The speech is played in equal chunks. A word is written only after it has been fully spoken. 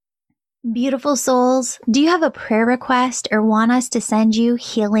Beautiful souls, do you have a prayer request or want us to send you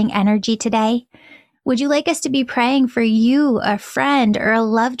healing energy today? Would you like us to be praying for you, a friend, or a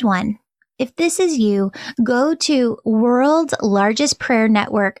loved one? If this is you, go to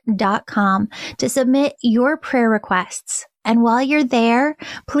worldslargestprayernetwork.com to submit your prayer requests. And while you're there,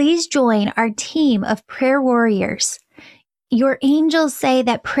 please join our team of prayer warriors. Your angels say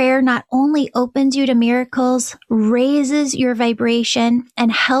that prayer not only opens you to miracles, raises your vibration,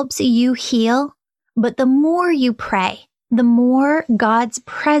 and helps you heal, but the more you pray, the more God's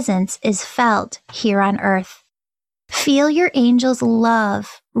presence is felt here on earth. Feel your angels'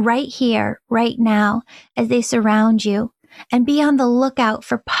 love right here, right now, as they surround you, and be on the lookout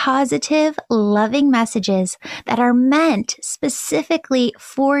for positive, loving messages that are meant specifically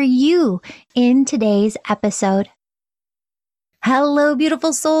for you in today's episode. Hello,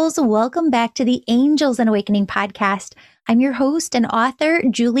 beautiful souls. Welcome back to the Angels and Awakening podcast. I'm your host and author,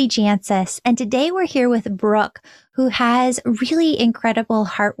 Julie Jancius, and today we're here with Brooke, who has really incredible,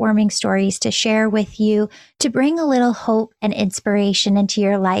 heartwarming stories to share with you to bring a little hope and inspiration into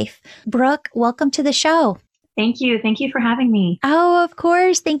your life. Brooke, welcome to the show. Thank you. Thank you for having me. Oh, of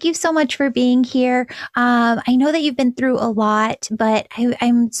course. Thank you so much for being here. I know that you've been through a lot, but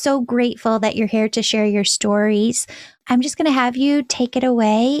I'm so grateful that you're here to share your stories. I'm just going to have you take it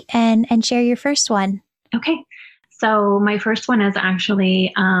away and share your first one. Okay. So my first one is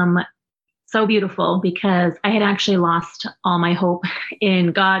actually so beautiful because I had actually lost all my hope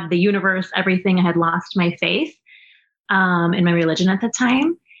in God, the universe, everything. I had lost my faith in my religion at the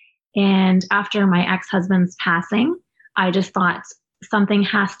time. And after my ex-husband's passing, I just thought something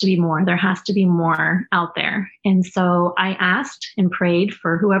has to be more. There has to be more out there. And so I asked and prayed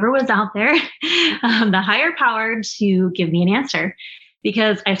for whoever was out there, the higher power, to give me an answer,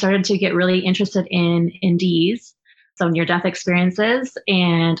 because I started to get really interested in NDEs, so near-death experiences.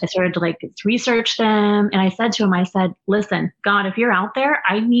 And I started to research them. And I said to him, I said, listen, God, if you're out there,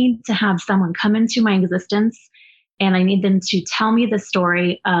 I need to have someone come into my existence. And I need them to tell me the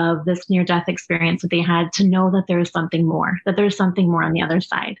story of this near-death experience that they had, to know that there is something more, that there's something more on the other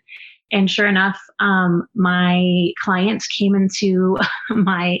side. And sure enough, my client came into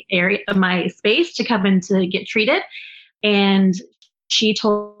my space to come in to get treated. And she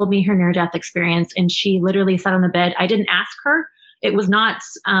told me her near-death experience. And she literally sat on the bed. I didn't ask her. It was not,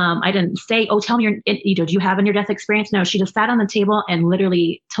 I didn't say, oh, tell me, do you have a near-death experience? No, she just sat on the table and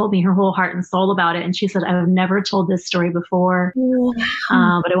literally told me her whole heart and soul about it. And she said, I've never told this story before,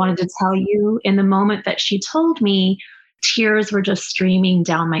 but I wanted to tell you. In the moment that she told me, tears were just streaming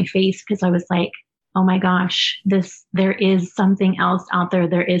down my face, because I was like, oh my gosh, there is something else out there.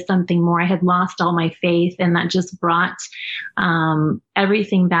 There is something more. I had lost all my faith, and that just brought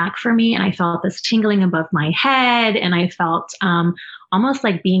everything back for me. And I felt this tingling above my head, and I felt almost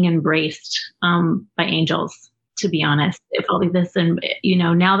like being embraced by angels, to be honest. It felt like this, and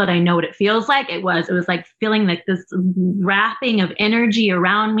now that I know what it feels like, it was like feeling like this wrapping of energy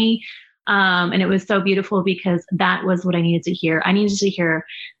around me. And it was so beautiful, because that was what I needed to hear. I needed to hear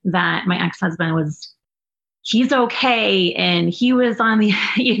that my ex-husband he's okay. And he was on the,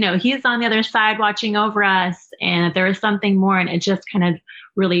 he's on the other side watching over us, and that there was something more. And it just kind of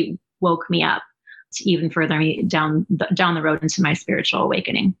really woke me up to even further me down the road into my spiritual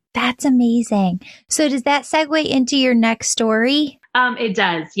awakening. That's amazing. So does that segue into your next story? It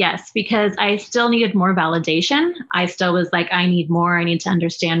does, yes, because I still needed more validation. I still was like, I need more. I need to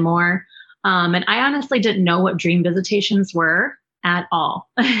understand more. And I honestly didn't know what dream visitations were at all.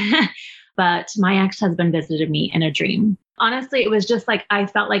 But my ex-husband visited me in a dream. Honestly, it was just like, I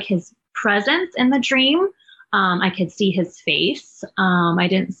felt like his presence in the dream. I could see his face. I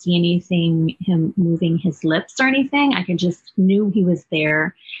didn't see anything, him moving his lips or anything. I just knew he was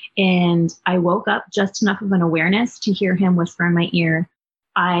there. And I woke up just enough of an awareness to hear him whisper in my ear,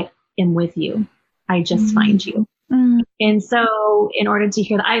 I am with you. I just find you. And so in order to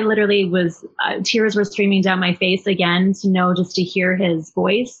hear that, I literally was, tears were streaming down my face again, just to hear his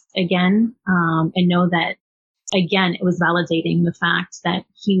voice again, and know that, again, it was validating the fact that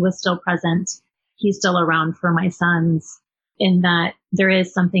he was still present. He's still around for my sons, and that there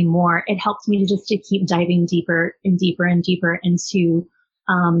is something more. It helped me to keep diving deeper and deeper and deeper into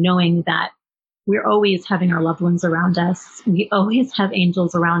knowing that we're always having our loved ones around us. We always have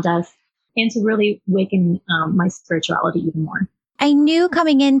angels around us, and to really awaken my spirituality even more. I knew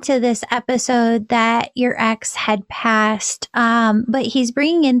coming into this episode that your ex had passed, but he's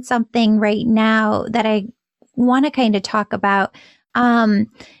bringing in something right now that I want to kind of talk about.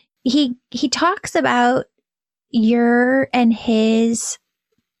 He talks about your and his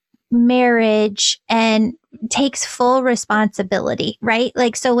marriage and takes full responsibility, right?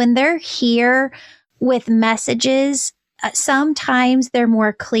 Like, so when they're here with messages, sometimes they're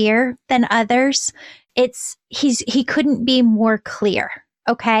more clear than others. He couldn't be more clear.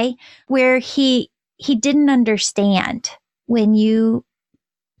 Okay. Where he didn't understand when you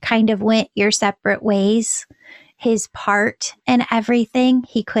kind of went your separate ways, his part and everything,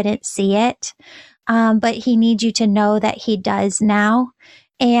 he couldn't see it. But he needs you to know that he does now.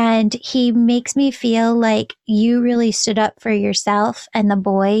 And he makes me feel like you really stood up for yourself and the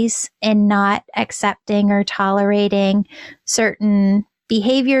boys in not accepting or tolerating certain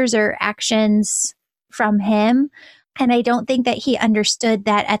behaviors or actions from him. And I don't think that he understood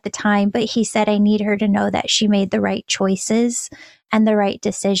that at the time, but he said, I need her to know that she made the right choices and the right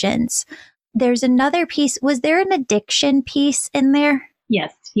decisions. There's another piece. Was there an addiction piece in there?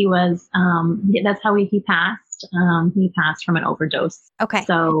 Yes, he was. That's how he passed. He passed from an overdose. Okay.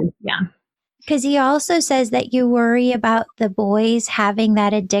 So, yeah. Because he also says that you worry about the boys having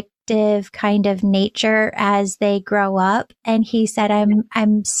that addictive kind of nature as they grow up. And he said,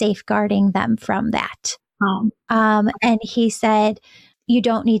 I'm safeguarding them from that. And he said, you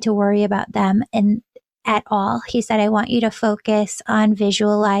don't need to worry about them at all. He said, I want you to focus on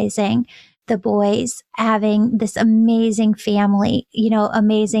visualizing the boys having this amazing family,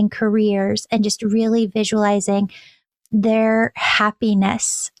 amazing careers, and just really visualizing their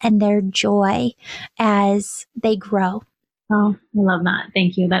happiness and their joy as they grow. Oh, I love that.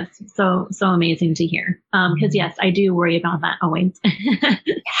 Thank you. That's so amazing to hear. Because yes, I do worry about that always.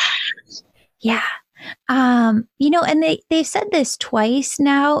 Yeah. And they've said this twice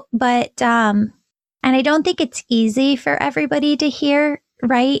now, but, and I don't think it's easy for everybody to hear,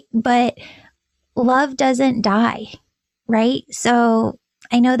 right? But love doesn't die, right? So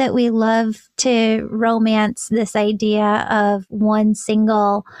I know that we love to romance this idea of one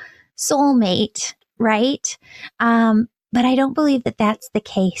single soulmate, right? But I don't believe that that's the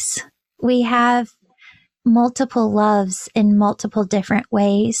case. We have multiple loves in multiple different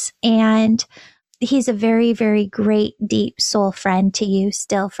ways. And he's a very, very great, deep soul friend to you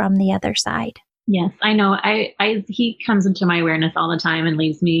still from the other side. Yes, I know. He comes into my awareness all the time and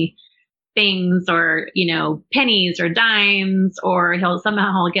leaves me things or, pennies or dimes, or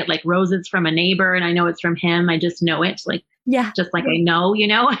he'll get like roses from a neighbor and I know it's from him. I just know it, just like I know,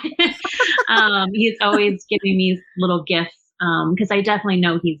 he's always giving me little gifts. Because I definitely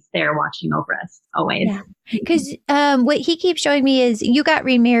know he's there watching over us always. Yeah. Because what he keeps showing me is you got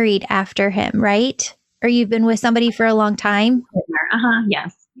remarried after him, right? Or you've been with somebody for a long time?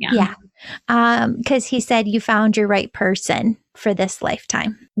 Yes. Yeah. Because he said you found your right person for this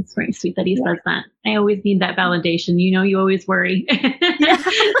lifetime. That's very sweet that he says that. I always need that validation. You always worry.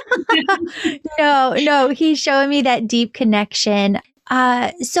 No, he's showing me that deep connection.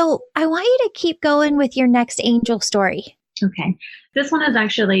 So I want you to keep going with your next angel story. Okay. This one is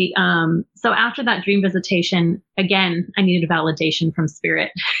actually, so after that dream visitation, again, I needed a validation from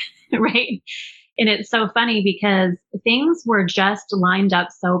spirit, right? And it's so funny because things were just lined up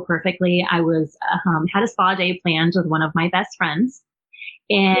so perfectly. I was, had a spa day planned with one of my best friends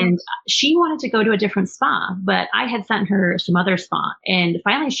and she wanted to go to a different spa, but I had sent her some other spa. And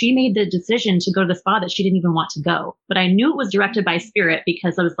finally she made the decision to go to the spa that she didn't even want to go. But I knew it was directed by spirit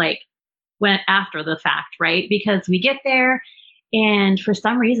because I was like, went after the fact, right? Because we get there and for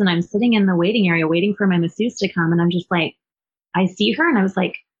some reason I'm sitting in the waiting area waiting for my masseuse to come. And I'm just like, I see her and I was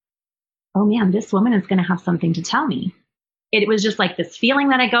like, oh man, this woman is going to have something to tell me. It was just like this feeling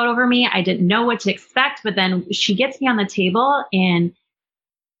that got over me. I didn't know what to expect, but then she gets me on the table and,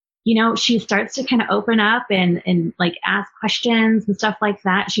 she starts to kind of open up and like ask questions and stuff like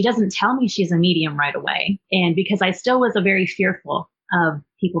that. She doesn't tell me she's a medium right away. And because I still was very fearful of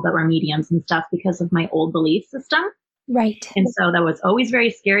people that were mediums and stuff because of my old belief system. Right. And so that was always very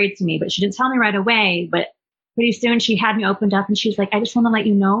scary to me, but she didn't tell me right away. But pretty soon she had me opened up and she's like, I just want to let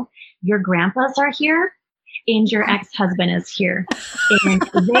you know your grandpas are here and your ex-husband is here. And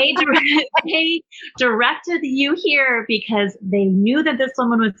they directed you here because they knew that this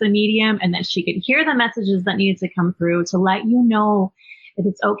woman was a medium and that she could hear the messages that needed to come through to let you know that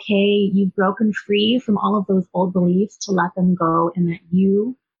it's okay. You've broken free from all of those old beliefs to let them go and that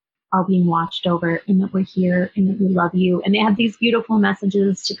you are being watched over and that we're here and that we love you. And they had these beautiful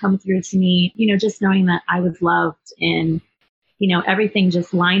messages to come through to me, just knowing that I was loved and, everything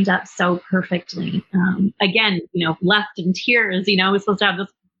just lined up so perfectly. Again, left in tears, I was supposed to have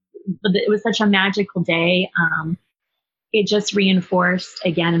this, but it was such a magical day. It just reinforced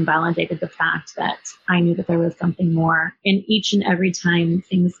again and validated the fact that I knew that there was something more. And each and every time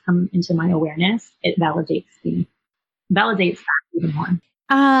things come into my awareness, it validates that even more.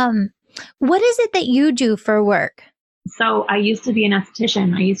 What is it that you do for work? So I used to be an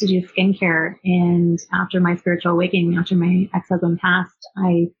esthetician. I used to do skincare. And after my spiritual awakening, after my ex-husband passed,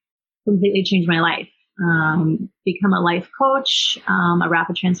 I completely changed my life. Become a life coach, a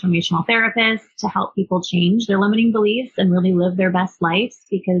rapid transformational therapist to help people change their limiting beliefs and really live their best lives,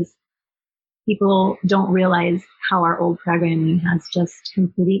 because people don't realize how our old programming has just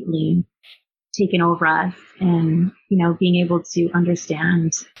completely taken over us, and, being able to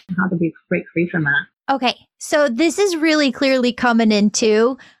understand how to break free from that. Okay. So this is really clearly coming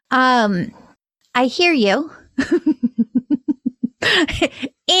into, I hear you.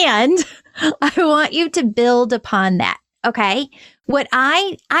 And I want you to build upon that. Okay. What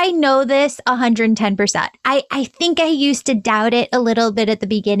I know this 110%. I think I used to doubt it a little bit at the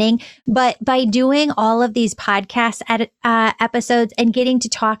beginning, but by doing all of these podcast episodes and getting to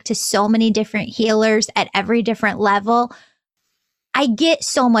talk to so many different healers at every different level, I get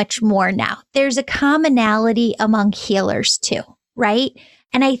so much more now. There's a commonality among healers too, right?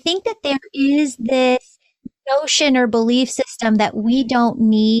 And I think that there is this notion or belief system that we don't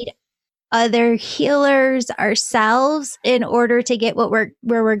need other healers ourselves in order to get where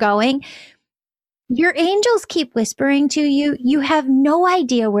we're going. Your angels keep whispering to you. You have no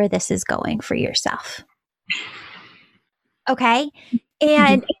idea where this is going for yourself. Okay?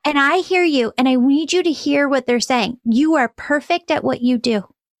 And I hear you, and I need you to hear what they're saying. You are perfect at what you do.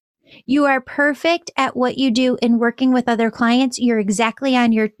 You are perfect at what you do in working with other clients. You're exactly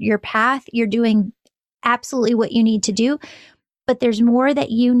on your path. You're doing absolutely what you need to do. But there's more that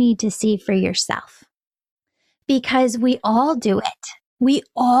you need to see for yourself, because we all do it. We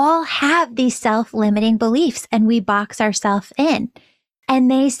all have these self-limiting beliefs and we box ourselves in. And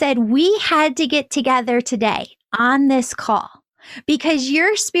they said we had to get together today on this call because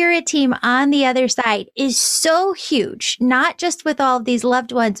your spirit team on the other side is so huge, not just with all of these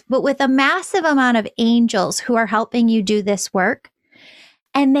loved ones, but with a massive amount of angels who are helping you do this work.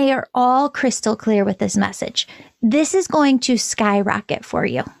 And they are all crystal clear with this message. This is going to skyrocket for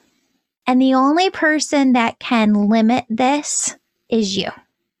you. And the only person that can limit this is you.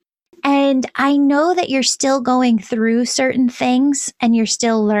 And I know that you're still going through certain things and you're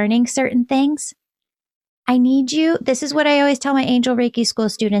still learning certain things. I need you. This is what I always tell my Angel Reiki School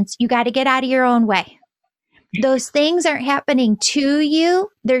students. You got to get out of your own way. Those things aren't happening to you.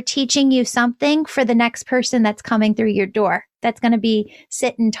 They're teaching you something for the next person that's coming through your door, that's going to be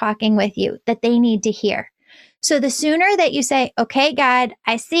sitting talking with you, that they need to hear. So the sooner that you say, okay, God,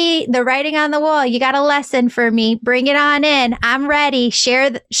 I see the writing on the wall. You got a lesson for me. Bring it on in. I'm ready. Share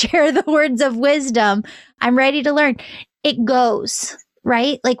the words of wisdom. I'm ready to learn. It goes,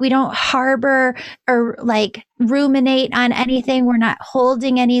 right? Like we don't harbor or like ruminate on anything. We're not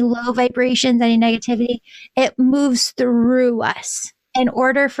holding any low vibrations, any negativity. It moves through us in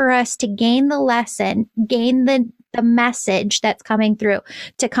order for us to gain the lesson, gain the message that's coming through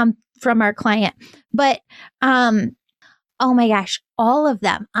to come from our client. But, oh my gosh, all of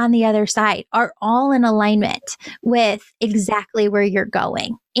them on the other side are all in alignment with exactly where you're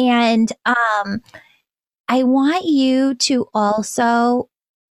going. And, I want you to also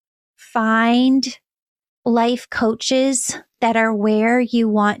find life coaches that are where you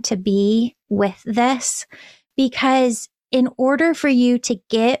want to be with this, because in order for you to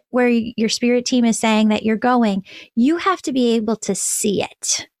get where your spirit team is saying that you're going, you have to be able to see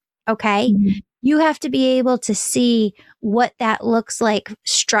it. Okay. Mm-hmm. You have to be able to see what that looks like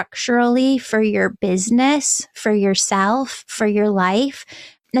structurally for your business, for yourself, for your life.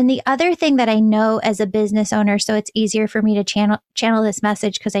 And the other thing that I know as a business owner, so it's easier for me to channel this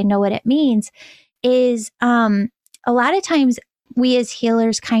message because I know what it means, is a lot of times we as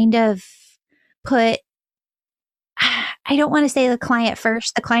healers kind of put, I don't want to say the client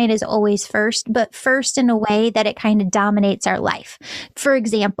first. The client is always first, but first in a way that it kind of dominates our life. For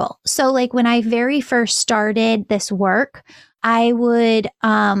example, so like when I very first started this work, I would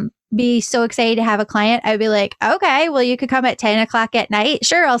be so excited to have a client. I'd be like, okay, well, you could come at 10 o'clock at night.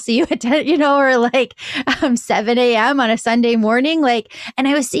 Sure, I'll see you at 10, or like 7 a.m. on a Sunday morning. And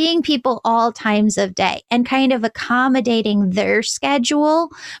I was seeing people all times of day and kind of accommodating their schedule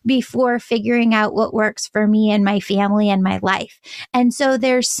before figuring out what works for me and my family and my life. And so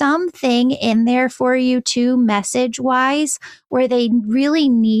there's something in there for you too, message wise, where they really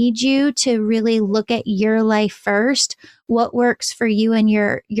need you to really look at your life first, what works for you and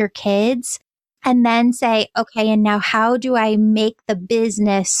your kids, and then say, okay, and now how do I make the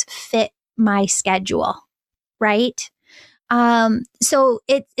business fit my schedule? Right? So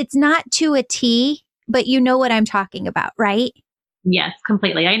it's not to a T, but you know what I'm talking about, right? Yes,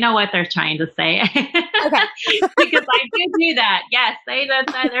 completely. I know what they're trying to say. Okay. Because I do that. Yes,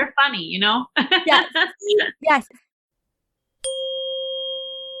 they're funny, you know? Yes. Yes.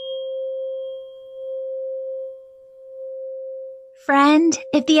 Friend,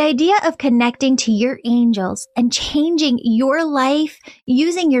 if the idea of connecting to your angels and changing your life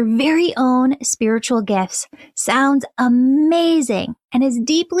using your very own spiritual gifts sounds amazing and is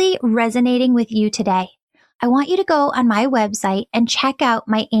deeply resonating with you today, I want you to go on my website and check out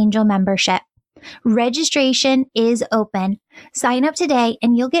my angel membership. Registration is open. Sign up today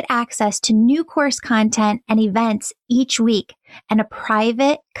and you'll get access to new course content and events each week and a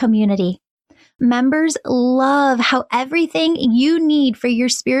private community. Members love how everything you need for your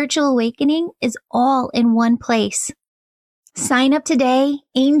spiritual awakening is all in one place. Sign up today.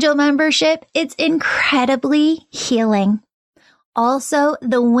 Angel membership. It's incredibly healing. Also,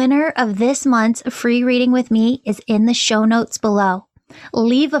 the winner of this month's free reading with me is in the show notes below.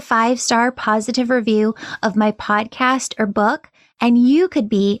 Leave a 5-star positive review of my podcast or book, and you could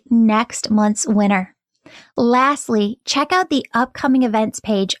be next month's winner. Lastly, check out the upcoming events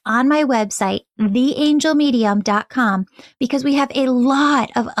page on my website, theangelmedium.com, because we have a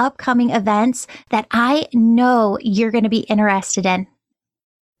lot of upcoming events that I know you're going to be interested in.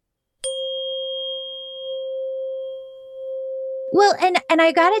 Well, and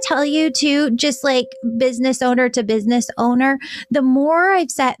I got to tell you too, just like business owner to business owner, the more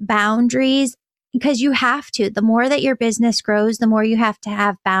I've set boundaries, because you have to, the more that your business grows, the more you have to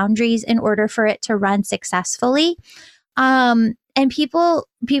have boundaries in order for it to run successfully. And people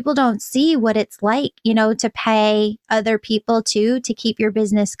don't see what it's like, to pay other people to keep your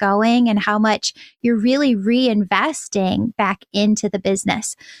business going and how much you're really reinvesting back into the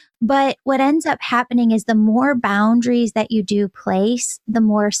business. But what ends up happening is the more boundaries that you do place, the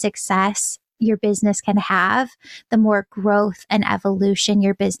more success your business can have, the more growth and evolution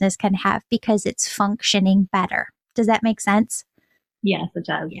your business can have because it's functioning better. Does that make sense? Yes, it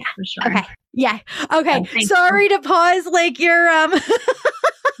does. Yeah. For sure. Okay. Yeah. Okay. Oh, sorry to pause like your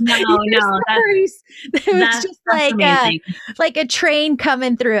No, stories. It was just like a train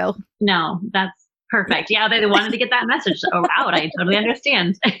coming through. No, that's perfect. Yeah, they wanted to get that message out. I totally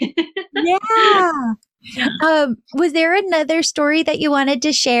understand. Yeah. Was there another story that you wanted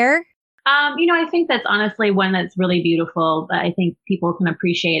to share? I think that's honestly one that's really beautiful that I think people can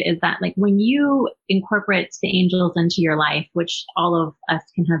appreciate is that like when you incorporate the angels into your life, which all of us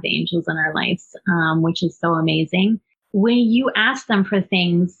can have the angels in our lives, which is so amazing. When you ask them for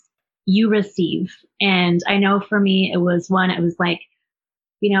things, you receive. And I know for me, it was like,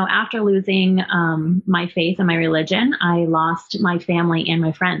 after losing my faith and my religion, I lost my family and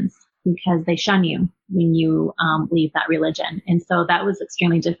my friends because they shun you when you leave that religion. And so that was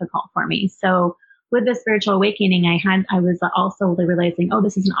extremely difficult for me. So with the spiritual awakening, I was also realizing,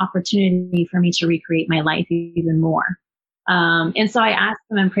 this is an opportunity for me to recreate my life even more. And so I asked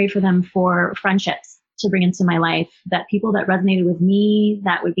them and prayed for them for friendships to bring into my life, that people that resonated with me,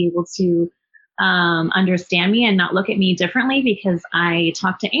 that would be able to understand me and not look at me differently because I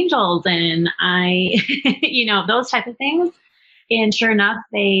talk to angels and I, those type of things. And sure enough,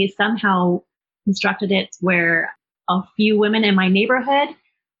 they somehow constructed it where a few women in my neighborhood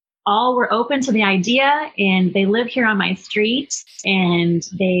all were open to the idea, and they live here on my street, and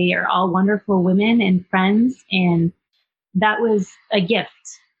they are all wonderful women and friends. And that was a gift.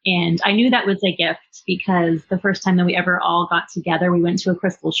 And I knew that was a gift because the first time that we ever all got together, we went to a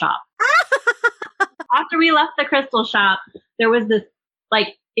crystal shop. After we left the crystal shop, there was this,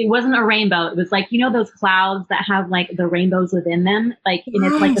 it wasn't a rainbow. It was like, those clouds that have like the rainbows within them, and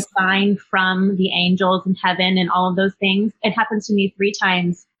it's like a sign from the angels in heaven and all of those things. It happened to me 3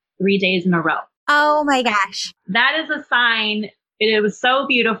 times, 3 days in a row. Oh my gosh. That is a sign. It was so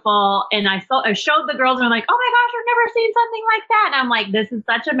beautiful. And I showed the girls and I'm like, oh my gosh, I've never seen something like that. And I'm like, this is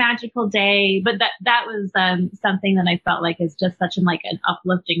such a magical day. But that was something that I felt like is just such an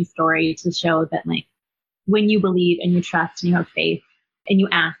uplifting story to show that when you believe and you trust and you have faith and you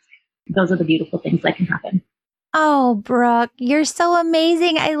ask, those are the beautiful things that can happen. Oh, Brooke, you're so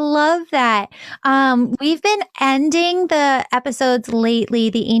amazing. I love that. We've been ending the episodes lately,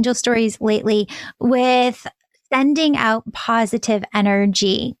 the angel stories lately, with sending out positive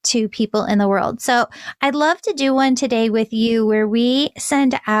energy to people in the world. So I'd love to do one today with you where we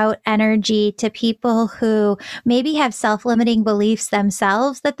send out energy to people who maybe have self-limiting beliefs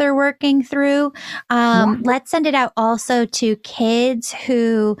themselves that they're working through. Let's send it out also to kids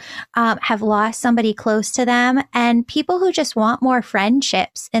who have lost somebody close to them and people who just want more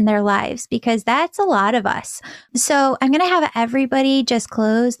friendships in their lives, because that's a lot of us. So I'm going to have everybody just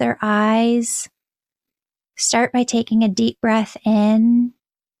close their eyes. Start by taking a deep breath in,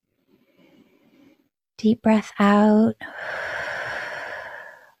 deep breath out.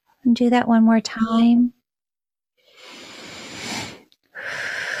 And do that one more time.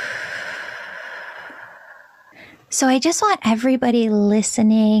 So I just want everybody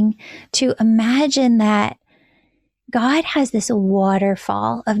listening to imagine that God has this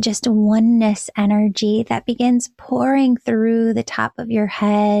waterfall of just oneness energy that begins pouring through the top of your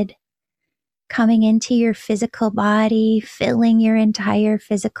head, coming into your physical body, filling your entire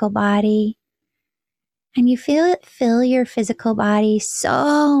physical body. And you feel it fill your physical body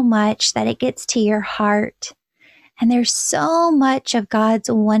so much that it gets to your heart. And there's so much of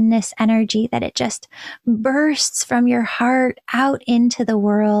God's oneness energy that it just bursts from your heart out into the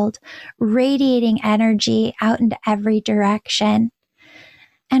world, radiating energy out into every direction.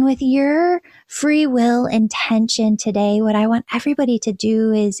 And with your free will intention today, what I want everybody to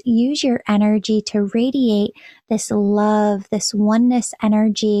do is use your energy to radiate this love, this oneness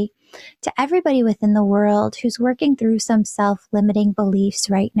energy to everybody within the world who's working through some self-limiting beliefs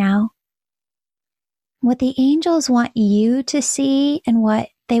right now. What the angels want you to see and what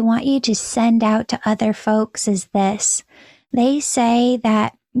they want you to send out to other folks is this. They say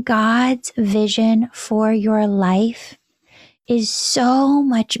that God's vision for your life is so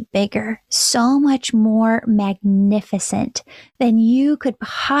much bigger, so much more magnificent than you could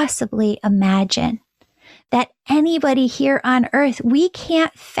possibly imagine. That anybody here on earth, we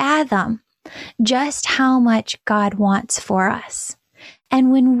can't fathom just how much God wants for us.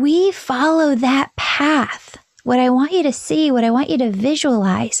 And when we follow that path, what I want you to see, what I want you to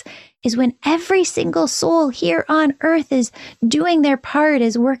visualize is when every single soul here on earth is doing their part,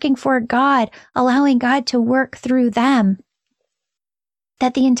 is working for God, allowing God to work through them,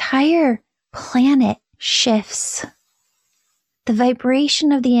 that the entire planet shifts. The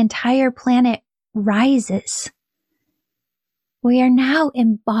vibration of the entire planet rises. We are now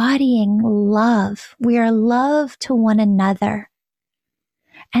embodying love. We are love to one another.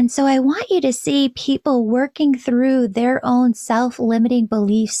 And so I want you to see people working through their own self-limiting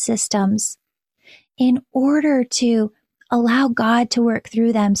belief systems in order to allow God to work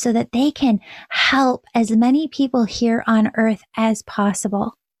through them so that they can help as many people here on earth as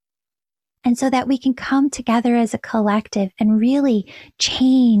possible. And so that we can come together as a collective and really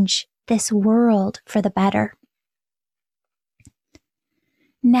change this world for the better.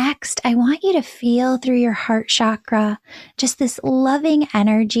 Next, I want you to feel through your heart chakra just this loving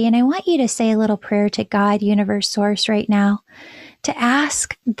energy. And I want you to say a little prayer to God, Universe, Source right now, to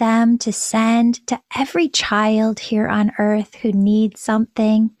ask them to send to every child here on earth who needs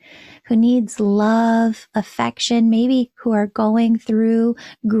something, who needs love, affection, maybe who are going through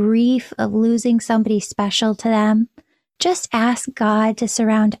grief of losing somebody special to them. Just ask God to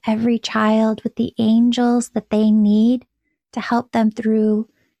surround every child with the angels that they need to help them through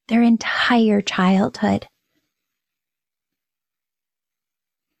their entire childhood.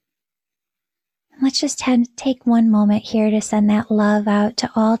 Let's just take one moment here to send that love out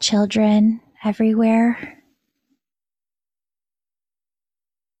to all children everywhere.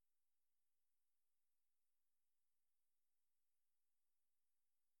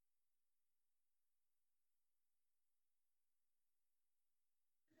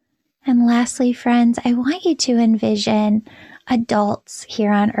 And lastly, friends, I want you to envision adults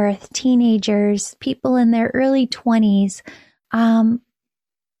here on earth, teenagers, people in their early 20s.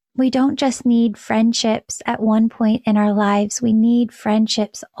 We don't just need friendships at one point in our lives. We need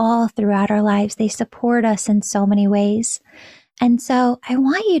friendships all throughout our lives. They support us in so many ways. And so I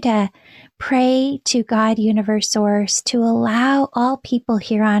want you to pray to God, Universe, Source, to allow all people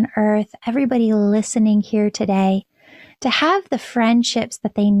here on earth, everybody listening here today, to have the friendships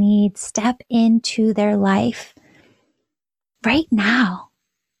that they need step into their life right now,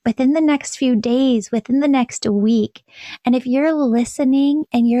 within the next few days, within the next week. And if you're listening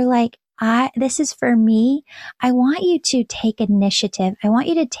and you're like, this is for me, I want you to take initiative. I want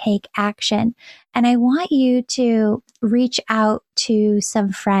you to take action. And I want you to reach out to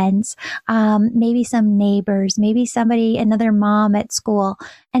some friends, maybe some neighbors, maybe somebody, another mom at school,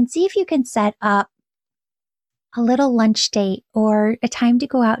 and see if you can set up a little lunch date or a time to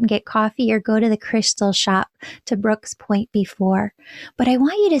go out and get coffee or go to the crystal shop, to Brooke's point before. But I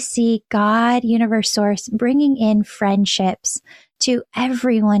want you to see God, Universe, Source, bringing in friendships to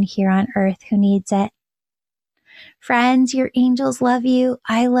everyone here on earth who needs it. Friends, your angels love you.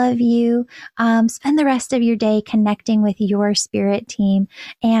 I love you. Spend the rest of your day connecting with your spirit team.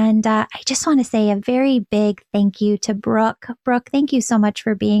 And I just want to say a very big thank you to Brooke. Brooke, thank you so much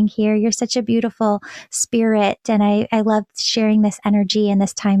for being here. You're such a beautiful spirit. And I love sharing this energy and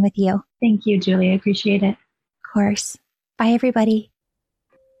this time with you. Thank you, Julie. I appreciate it. course. Bye, everybody.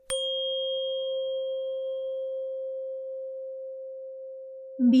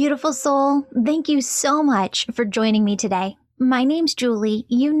 Beautiful soul, thank you so much for joining me today. My name's Julie.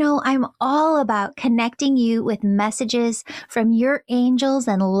 You know I'm all about connecting you with messages from your angels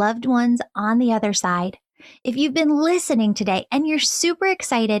and loved ones on the other side. If you've been listening today and you're super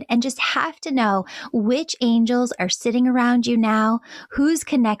excited and just have to know which angels are sitting around you now, who's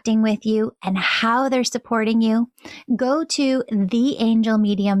connecting with you, and how they're supporting you, go to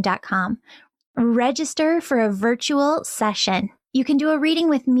theangelmedium.com. Register for a virtual session. You can do a reading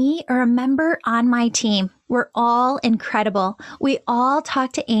with me or a member on my team. We're all incredible. We all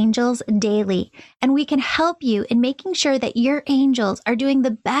talk to angels daily, and we can help you in making sure that your angels are doing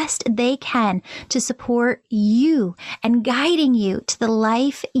the best they can to support you and guiding you to the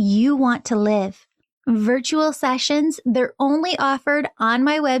life you want to live. Virtual sessions, they're only offered on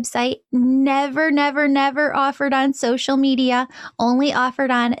my website, never offered on social media, only offered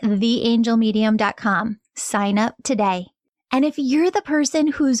on theangelmedium.com. Sign up today. And if you're the person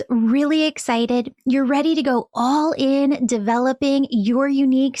who's really excited, you're ready to go all in developing your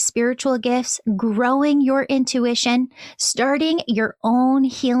unique spiritual gifts, growing your intuition, starting your own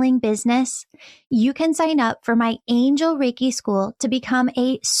healing business, you can sign up for my Angel Reiki School to become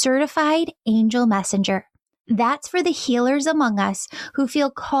a certified angel messenger. That's for the healers among us who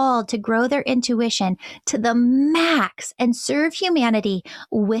feel called to grow their intuition to the max and serve humanity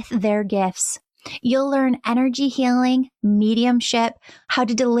with their gifts. You'll learn energy healing, mediumship, how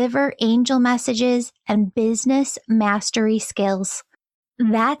to deliver angel messages, and business mastery skills.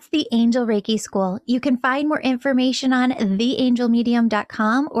 That's the Angel Reiki School. You can find more information on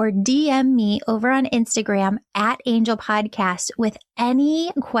theangelmedium.com or DM me over on Instagram at Angel Podcast with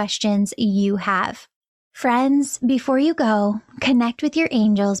any questions you have. Friends, before you go, connect with your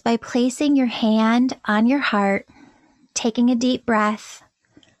angels by placing your hand on your heart, taking a deep breath.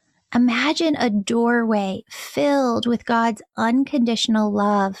 Imagine a doorway filled with God's unconditional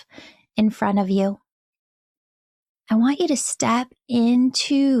love in front of you. I want you to step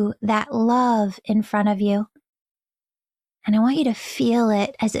into that love in front of you. And I want you to feel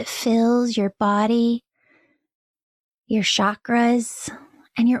it as it fills your body, your chakras,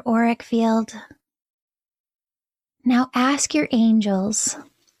 and your auric field. Now ask your angels,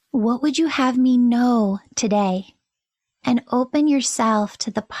 what would you have me know today? And open yourself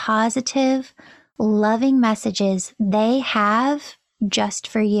to the positive, loving messages they have just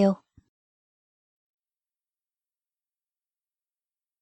for you.